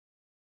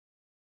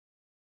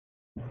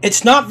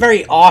It's not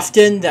very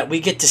often that we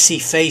get to see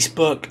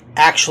Facebook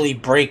actually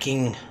break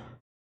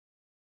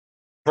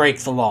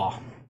the law.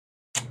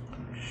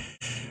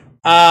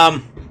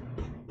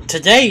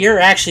 Today you're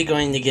actually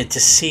going to get to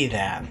see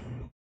that.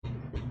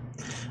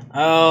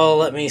 Oh,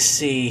 let me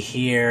see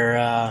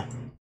here.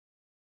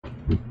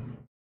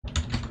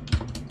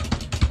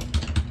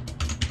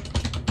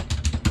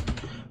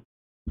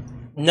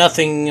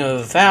 Nothing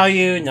of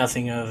value,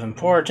 nothing of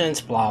importance,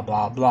 blah,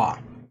 blah, blah.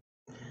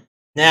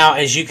 Now,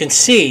 as you can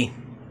see,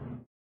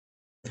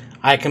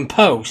 I can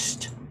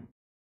post.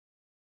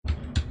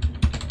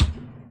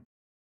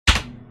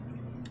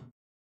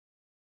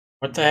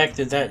 What the heck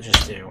did that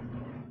just do?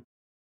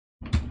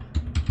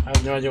 I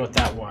have no idea what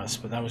that was,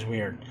 but that was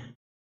weird.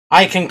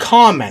 I can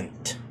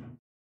comment.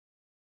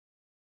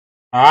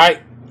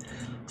 Alright?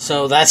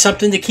 So that's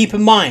something to keep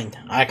in mind.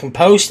 I can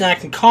post and I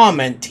can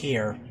comment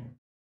here.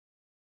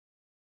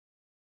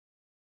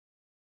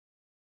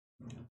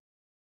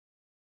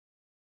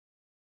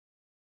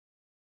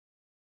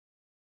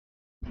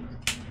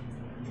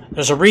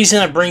 There's a reason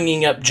I'm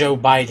bringing up Joe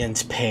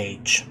Biden's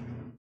page.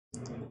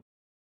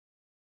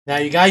 Now,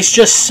 you guys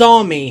just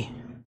saw me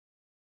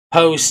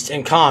post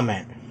and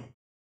comment.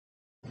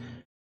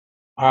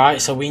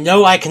 Alright, so we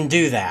know I can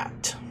do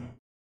that.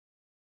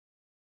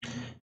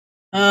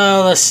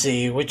 Let's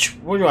see. What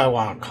do I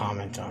want to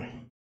comment on?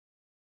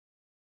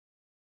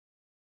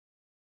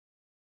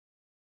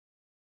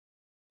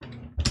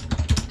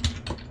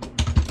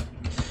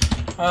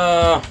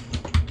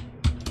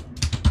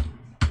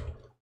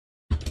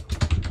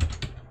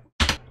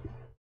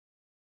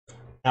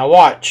 Now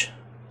watch.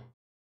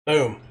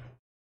 Boom.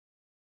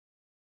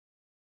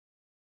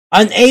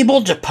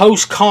 Unable to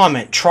post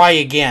comment. Try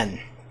again.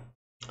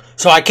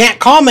 So I can't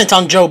comment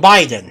on Joe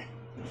Biden.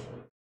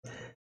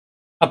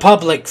 A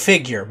public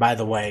figure, by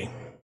the way.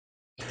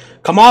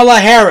 Kamala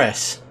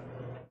Harris.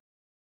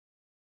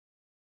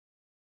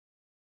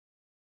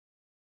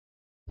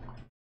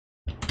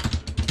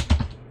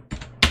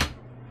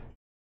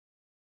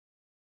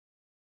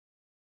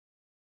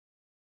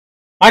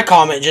 My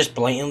comment just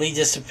blatantly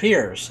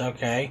disappears.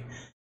 Okay.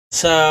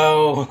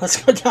 So,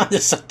 let's go down to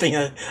something.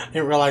 I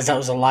didn't realize that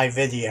was a live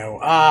video.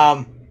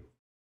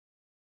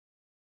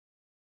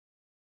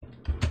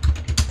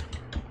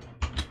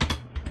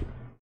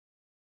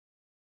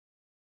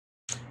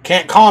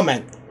 Can't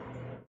comment.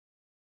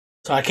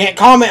 So I can't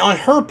comment on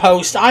her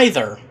post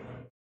either.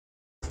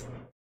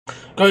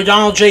 Go to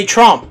Donald J.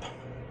 Trump.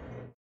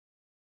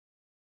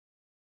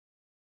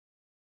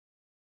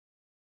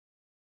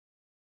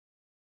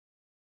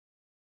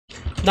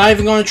 Not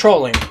even going to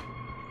troll him.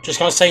 Just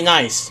going to say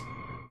nice.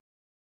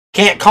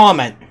 Can't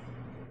comment.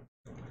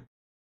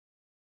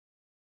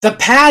 The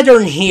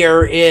pattern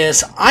here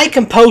is I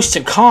can post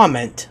and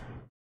comment,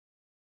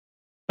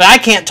 but I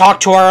can't talk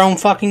to our own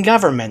fucking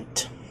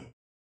government.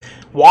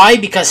 Why?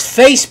 Because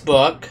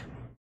Facebook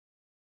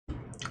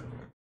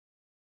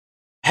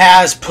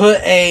has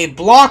put a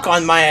block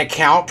on my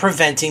account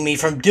preventing me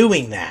from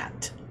doing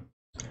that.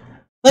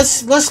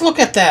 Let's look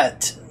at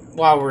that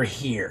while we're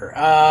here.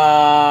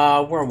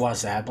 Where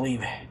was that? I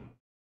believe.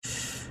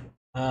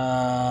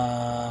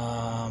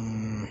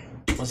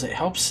 Was it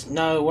Helps?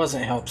 No, it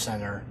wasn't Help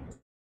Center.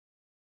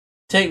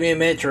 Take me a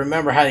minute to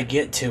remember how to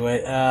get to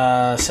it.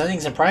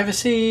 Settings and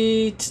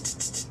privacy.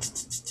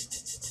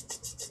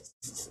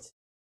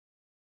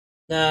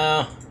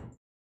 No.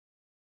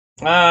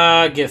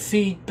 Give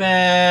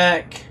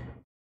feedback.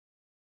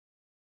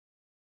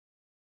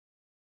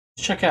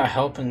 Check out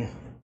help and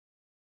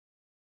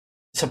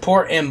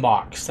support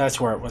inbox. That's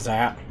where it was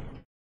at.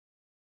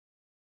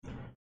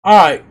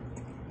 Alright.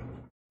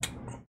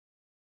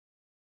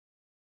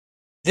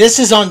 This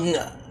is on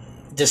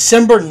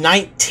December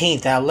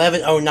 19th at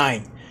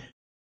 11:09.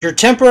 You're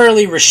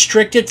temporarily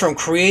restricted from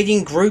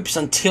creating groups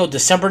until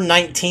December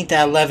 19th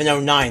at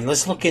 11:09.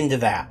 Let's look into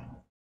that.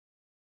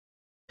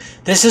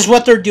 This is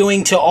what they're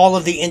doing to all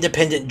of the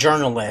independent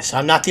journalists.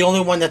 I'm not the only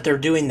one that they're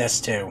doing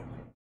this to.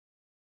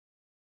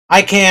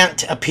 I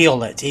can't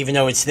appeal it, even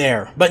though it's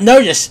there. But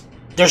notice,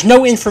 there's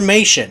no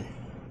information.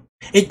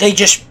 They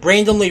just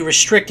randomly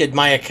restricted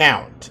my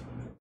account.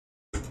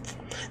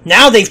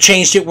 Now they've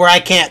changed it where I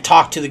can't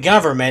talk to the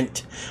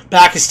government,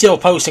 but I can still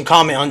post and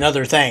comment on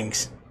other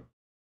things.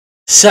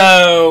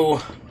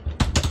 So,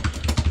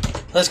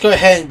 let's go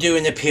ahead and do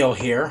an appeal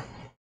here.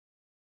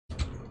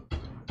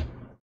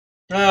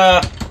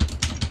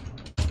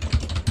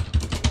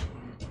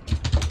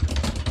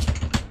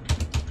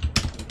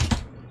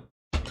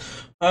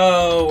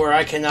 Where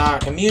I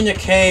cannot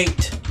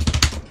communicate.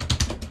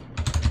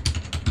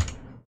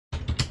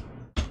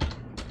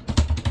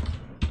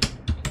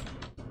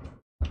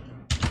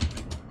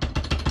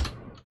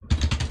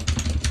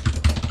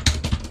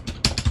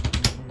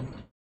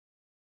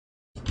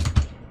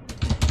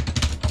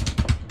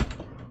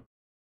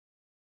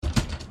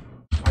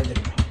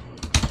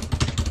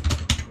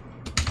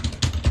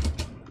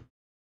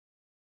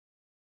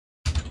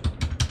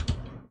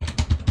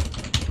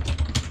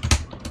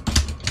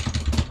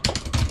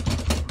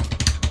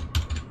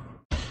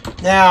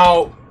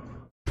 Now,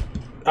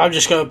 I'm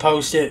just going to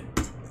post it.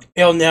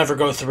 It'll never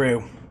go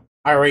through.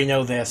 I already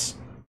know this.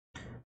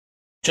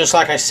 Just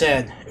like I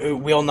said, it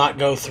will not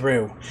go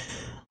through.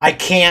 I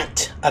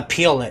can't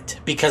appeal it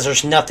because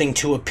there's nothing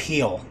to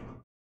appeal.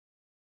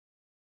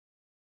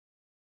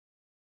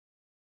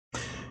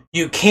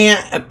 You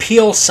can't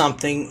appeal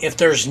something if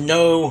there's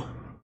no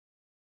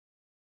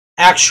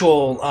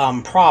actual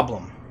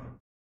problem.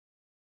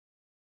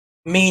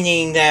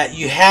 Meaning that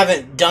you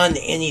haven't done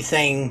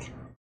anything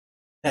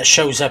that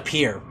shows up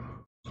here.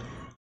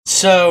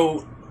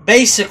 So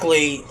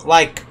basically,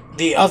 like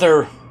the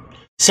other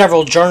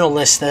several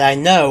journalists that I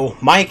know,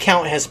 my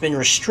account has been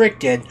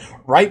restricted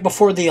right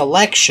before the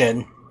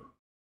election,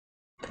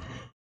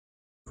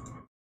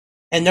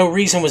 and no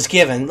reason was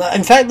given.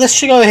 In fact,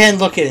 let's go ahead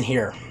and look in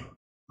here.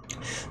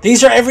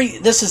 This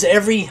is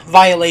every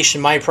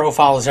violation my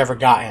profile has ever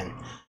gotten.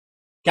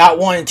 Got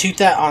one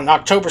on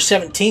October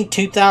 17th,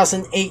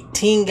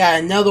 2018.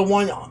 Got another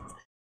one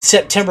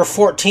September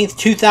 14th,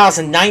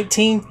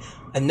 2019.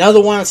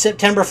 Another one on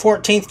September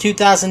 14th,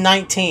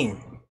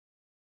 2019.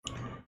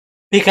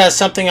 Because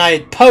something I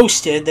had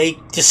posted, they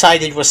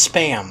decided was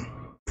spam.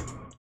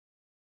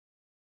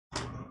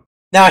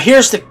 Now,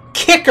 here's the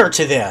kicker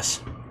to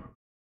this.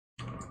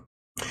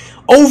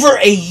 Over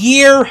a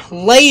year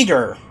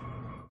later,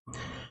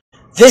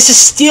 this is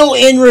still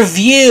in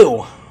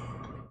review.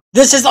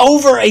 This is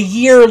over a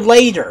year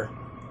later.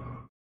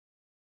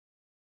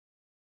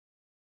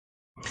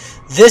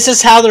 This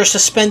is how they're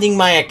suspending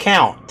my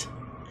account.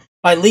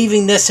 By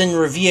leaving this in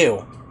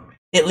review.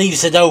 It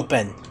leaves it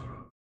open.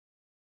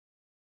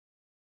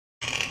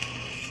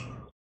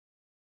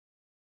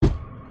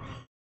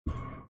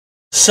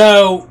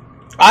 So,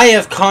 I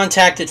have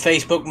contacted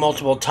Facebook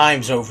multiple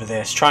times over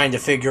this, trying to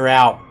figure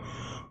out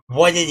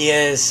what it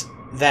is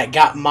that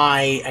got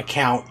my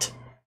account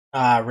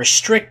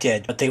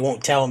restricted, but they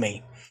won't tell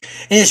me.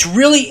 And it's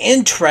really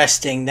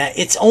interesting that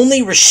it's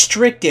only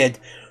restricted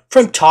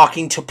from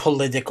talking to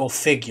political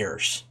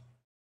figures.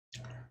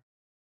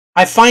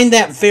 I find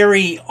that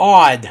very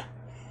odd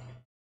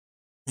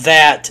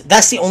that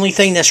that's the only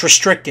thing that's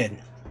restricted.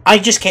 I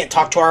just can't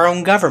talk to our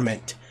own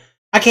government.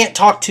 I can't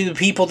talk to the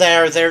people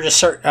that are there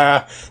to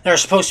that are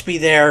supposed to be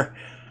there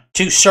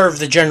to serve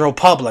the general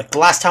public. The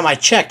last time I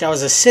checked, I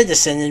was a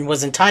citizen and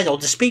was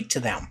entitled to speak to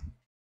them.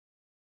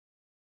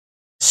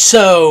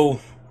 So,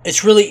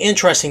 it's really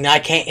interesting that I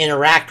can't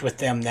interact with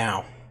them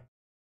now.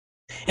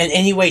 In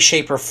any way,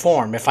 shape, or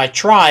form. If I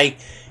try,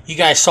 you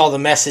guys saw the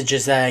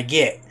messages that I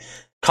get.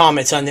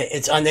 Comments,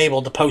 it's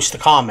unable to post a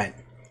comment.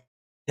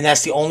 And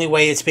that's the only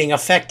way it's being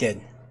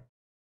affected.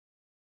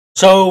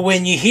 So,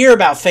 when you hear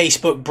about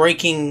Facebook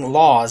breaking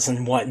laws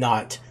and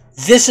whatnot,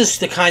 this is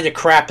the kind of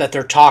crap that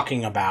they're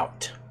talking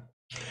about.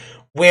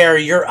 Where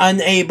you're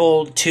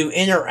unable to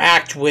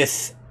interact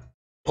with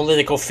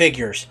political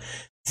figures.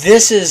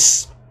 This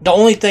is the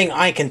only thing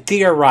I can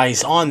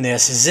theorize on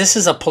this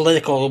is a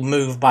political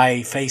move by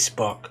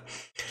Facebook.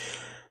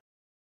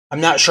 I'm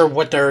not sure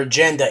what their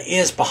agenda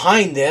is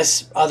behind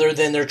this, other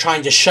than they're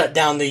trying to shut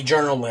down the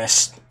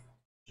journalists.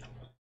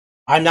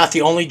 I'm not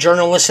the only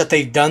journalist that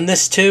they've done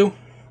this to,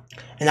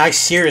 and I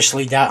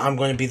seriously doubt I'm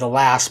going to be the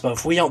last, but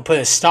if we don't put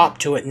a stop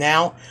to it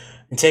now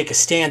and take a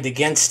stand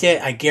against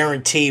it, I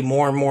guarantee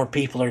more and more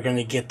people are going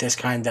to get this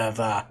kind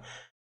of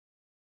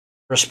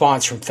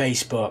response from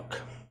Facebook.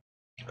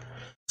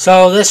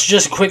 So this is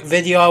just a quick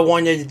video I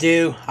wanted to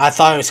do. I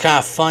thought it was kind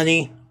of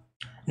funny.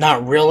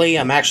 Not really.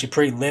 I'm actually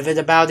pretty livid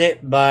about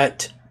it,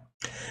 but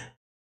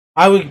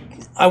I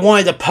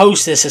wanted to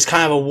post this as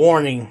kind of a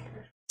warning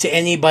to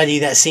anybody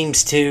that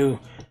seems to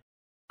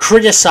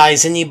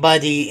criticize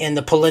anybody in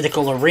the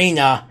political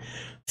arena.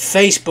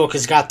 Facebook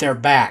has got their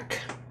back,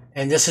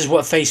 and this is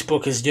what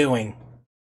Facebook is doing.